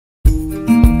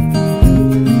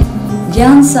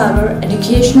Gyan Sagar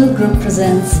Educational Group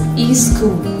presents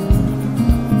eSchool.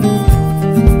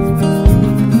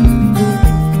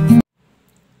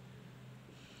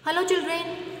 Hello children,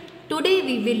 today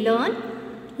we will learn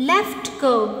left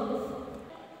curve.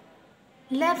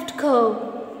 Left curve.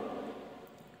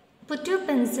 Put your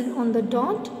pencil on the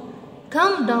dot,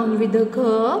 come down with the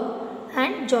curve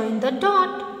and join the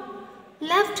dot.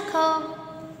 Left curve.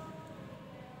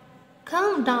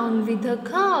 Come down with the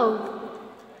curve.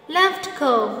 Left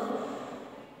curve.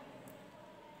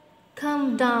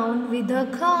 Come down with the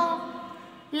curve.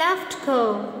 Left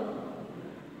curve.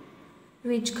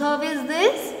 Which curve is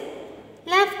this?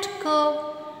 Left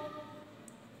curve.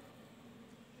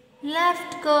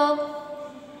 Left curve.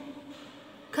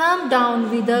 Come down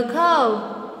with the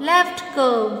curve. Left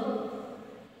curve.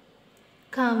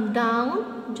 Come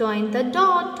down, join the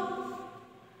dot.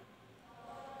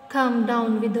 Come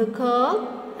down with the curve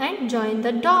and join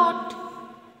the dot.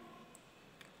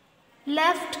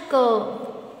 Left curve.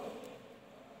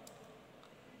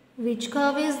 Which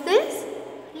curve is this?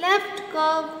 Left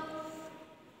curve.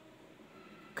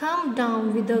 Come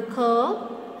down with the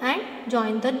curve and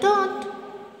join the dot.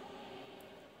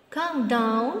 Come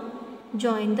down,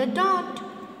 join the dot.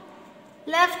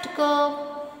 Left curve.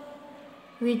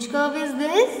 Which curve is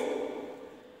this?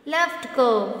 Left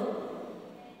curve.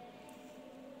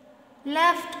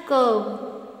 Left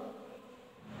curve.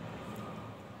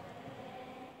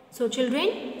 So children,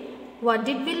 what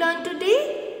did we learn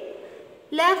today?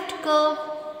 Left curve.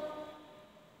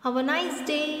 Have a nice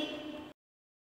day.